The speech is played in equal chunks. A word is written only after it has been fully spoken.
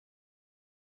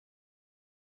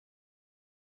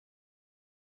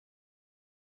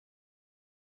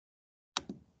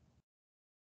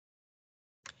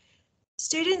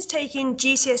Students taking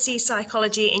GCSE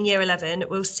Psychology in Year 11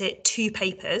 will sit 2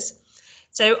 papers.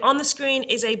 So on the screen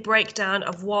is a breakdown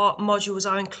of what modules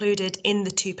are included in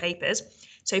the 2 papers.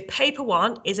 So paper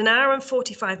 1 is 1 hour and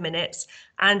 45 minutes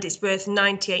and it's worth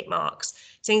 98 marks.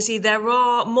 So you can see there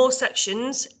are more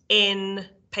sections in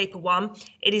paper 1.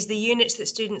 It is the units that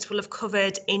students will have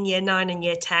covered in Year 9 and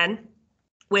Year 10.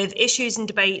 With issues and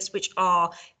debates, which are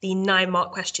the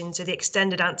 9-mark questions, so the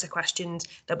extended answer questions.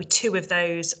 There'll be 2 of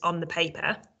those on the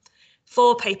paper.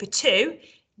 For paper 2,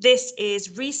 this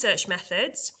is research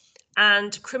methods,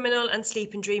 and criminal and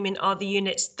sleep and dreaming are the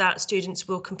units that students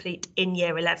will complete in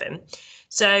Year 11.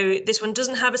 So this one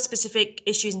doesn't have a specific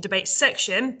issues and debates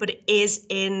section, but it is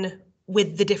in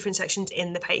with the different sections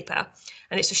in the paper.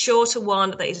 And it's a shorter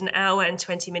one that is 1 hour and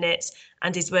 20 minutes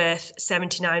and is worth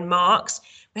 79 marks.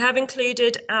 We have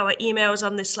included our emails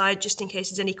on this slide just in case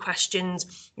there's any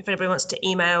questions, if anybody wants to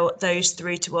email those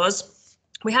through to us.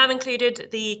 We have included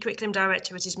the curriculum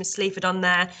director, which is Miss Sleaford, on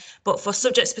there, but for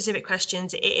subject-specific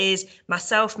questions, it is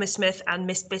myself, Miss Smith and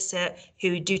Miss Bissett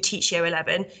who do teach Year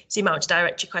 11, so you might want to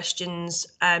direct your questions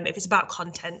if it's about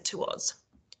content to us.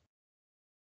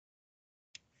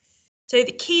 So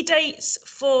the key dates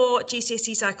for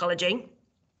GCSE Psychology.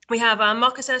 We have our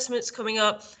mock assessments coming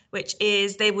up, which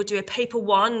is they will do a paper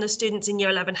 1. The students in Year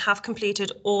 11 have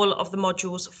completed all of the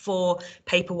modules for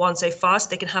paper 1 so far, so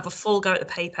they can have a full go at the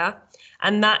paper.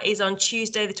 And that is on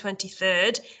Tuesday the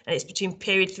 23rd, and it's between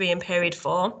period 3 and period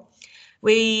 4.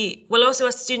 We will also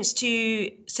ask students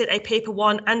to sit a paper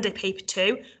 1 and a paper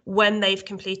 2 when they've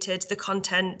completed the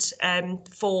content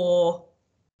for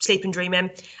sleep and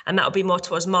dreaming, and that will be more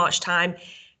towards March time.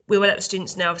 We will let the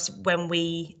students know when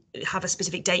we have a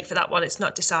specific date for that one. It's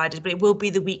not decided, but it will be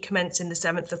the week commencing the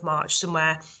 7th of March,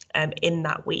 somewhere in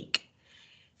that week.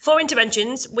 For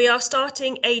interventions, we are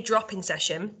starting a drop-in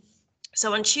session.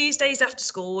 So on Tuesdays after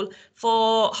school,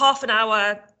 for half an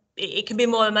hour, it can be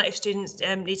more than that if students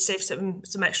need to save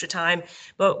some extra time.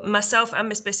 But myself and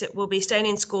Miss Bissett will be staying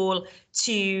in school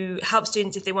to help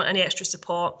students if they want any extra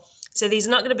support. So these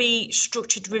are not going to be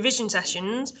structured revision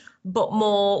sessions, but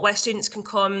more where students can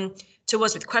come to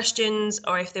us with questions,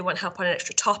 or if they want help on an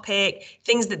extra topic,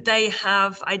 things that they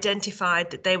have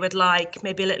identified that they would like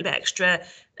maybe a little bit extra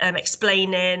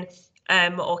explaining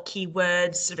or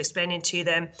keywords sort of explaining to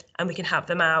them, and we can help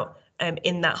them out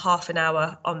in that half an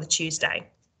hour on the Tuesday.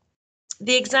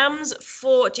 The exams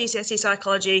for GCSE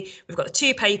Psychology, we've got the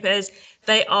 2 papers.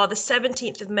 They are the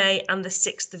 17th of May and the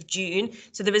 6th of June.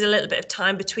 So there is a little bit of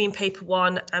time between paper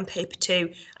 1 and paper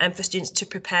 2 for students to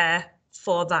prepare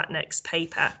for that next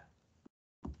paper.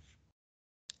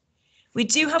 We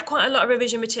do have quite a lot of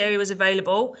revision materials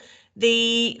available.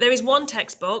 There is one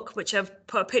textbook, which I've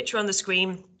put a picture on the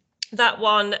screen. That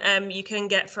one you can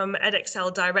get from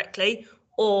Edexcel directly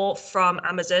or from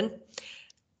Amazon.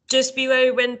 Just be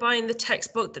aware when buying the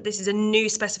textbook that this is a new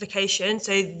specification.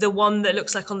 So the one that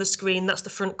looks like on the screen, that's the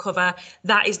front cover,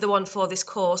 that is the one for this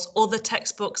course. Other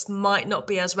textbooks might not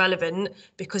be as relevant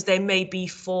because they may be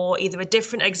for either a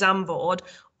different exam board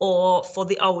or for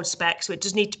the old spec. So it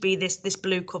does need to be this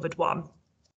blue covered one.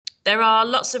 There are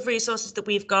lots of resources that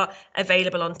we've got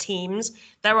available on Teams.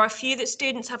 There are a few that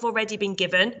students have already been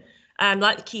given,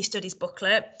 like the Key Studies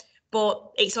booklet.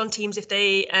 But it's on Teams if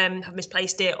they have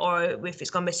misplaced it or if it's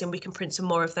gone missing, we can print some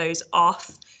more of those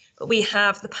off. But we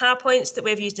have the PowerPoints that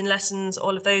we've used in lessons,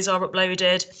 all of those are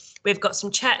uploaded. We've got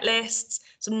some checklists,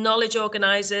 some knowledge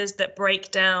organisers that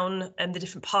break down the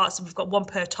different parts. So we've got one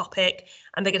per topic,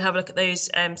 and they can have a look at those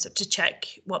to check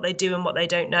what they do and what they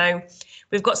don't know.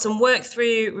 We've got some work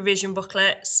through revision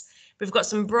booklets. We've got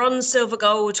some bronze, silver,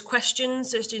 gold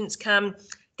questions so students can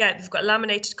we've got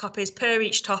laminated copies per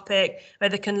each topic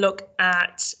where they can look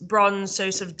at bronze,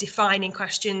 so sort of defining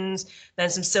questions,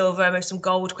 then some silver, maybe some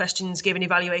gold questions, giving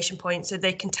evaluation points, so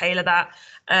they can tailor that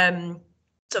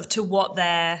sort of to what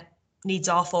their needs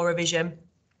are for revision.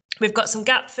 We've got some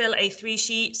gap fill A3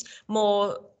 sheets,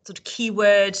 more sort of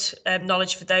keyword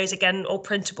knowledge for those, again, all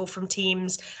printable from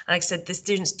Teams. And like I said, the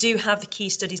students do have the Key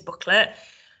Studies booklet.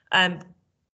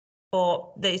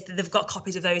 Or they've got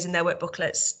copies of those in their work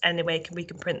booklets anyway, we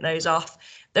can print those off.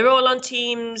 They're all on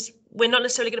Teams. We're not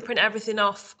necessarily going to print everything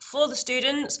off for the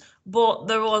students, but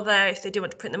they're all there if they do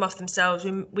want to print them off themselves.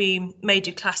 We may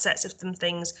do class sets of some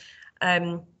things. Like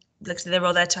I said, they're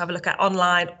all there to have a look at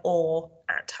online or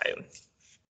at home.